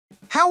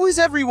How is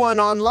everyone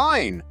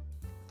online?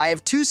 I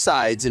have two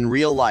sides in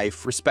real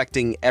life,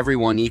 respecting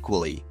everyone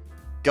equally.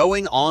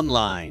 Going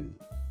online.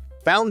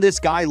 Found this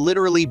guy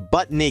literally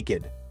butt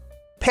naked.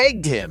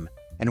 Pegged him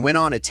and went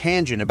on a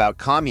tangent about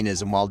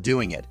communism while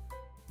doing it.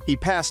 He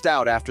passed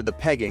out after the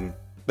pegging,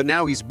 but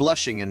now he's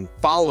blushing and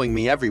following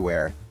me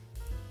everywhere.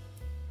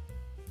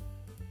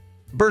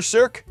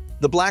 Berserk,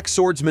 the Black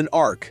Swordsman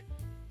arc.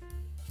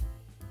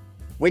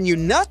 When you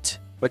nut,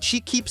 but she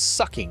keeps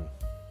sucking.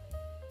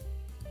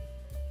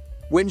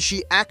 When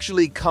she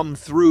actually come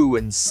through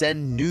and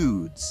send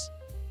nudes.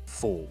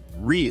 For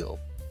real.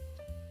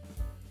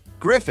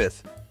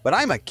 Griffith, but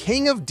I'm a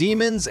king of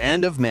demons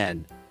and of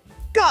men.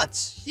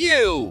 Guts,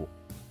 you!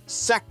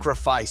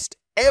 Sacrificed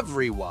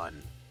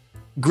everyone.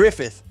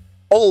 Griffith,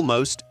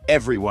 almost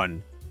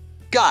everyone.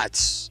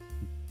 Guts.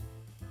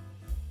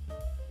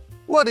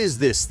 What is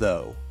this,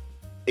 though?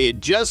 It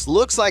just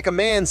looks like a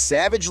man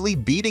savagely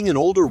beating an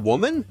older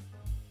woman?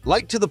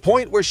 Like to the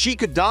point where she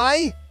could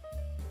die?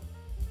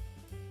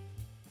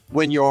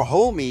 When your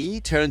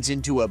homie turns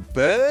into a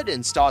bird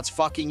and starts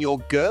fucking your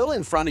girl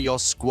in front of your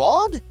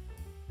squad?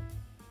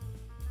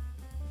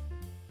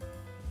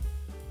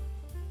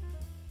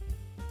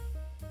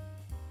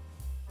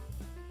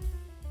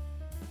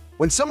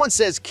 When someone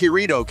says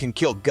Kirito can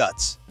kill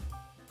Guts.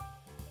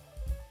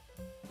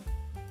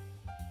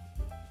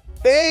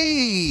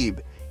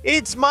 Babe,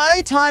 it's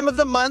my time of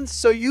the month,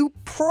 so you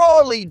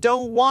probably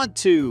don't want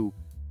to.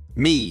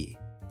 Me.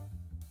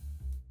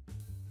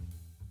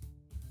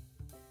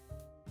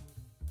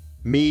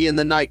 Me in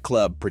the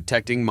nightclub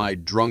protecting my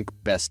drunk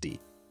bestie.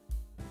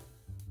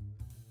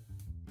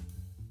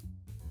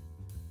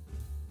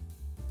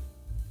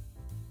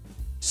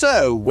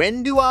 So,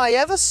 when do I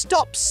ever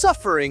stop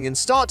suffering and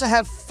start to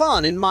have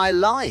fun in my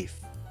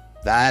life?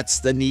 That's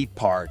the neat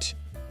part.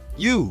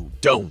 You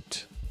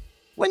don't.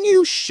 When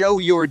you show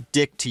your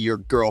dick to your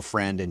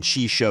girlfriend and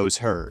she shows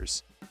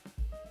hers.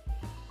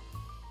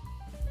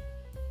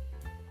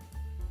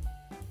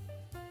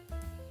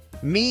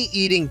 Me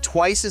eating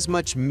twice as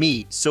much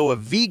meat so a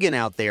vegan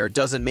out there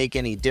doesn't make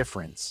any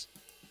difference.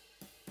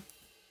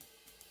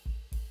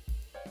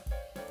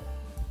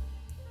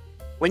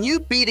 When you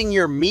beating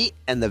your meat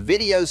and the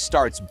video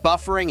starts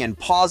buffering and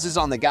pauses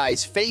on the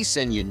guy's face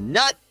and you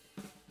nut.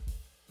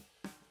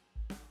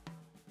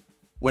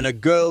 When a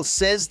girl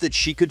says that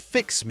she could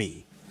fix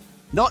me,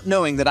 not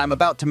knowing that I'm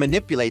about to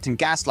manipulate and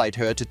gaslight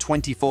her to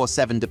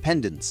 24/7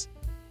 dependence.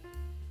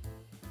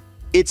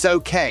 It's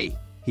okay,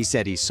 he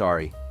said he's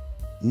sorry.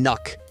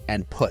 Nuck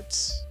and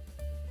puts.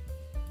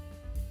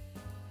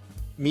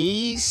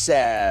 Me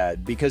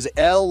sad because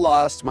Elle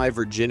lost my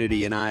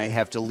virginity and I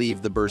have to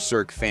leave the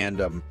Berserk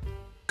fandom.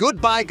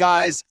 Goodbye,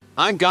 guys.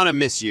 I'm gonna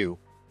miss you.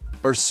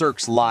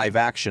 Berserk's live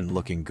action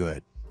looking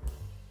good.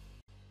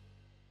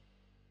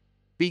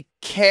 Be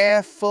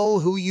careful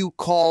who you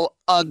call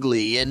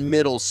ugly in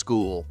middle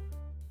school.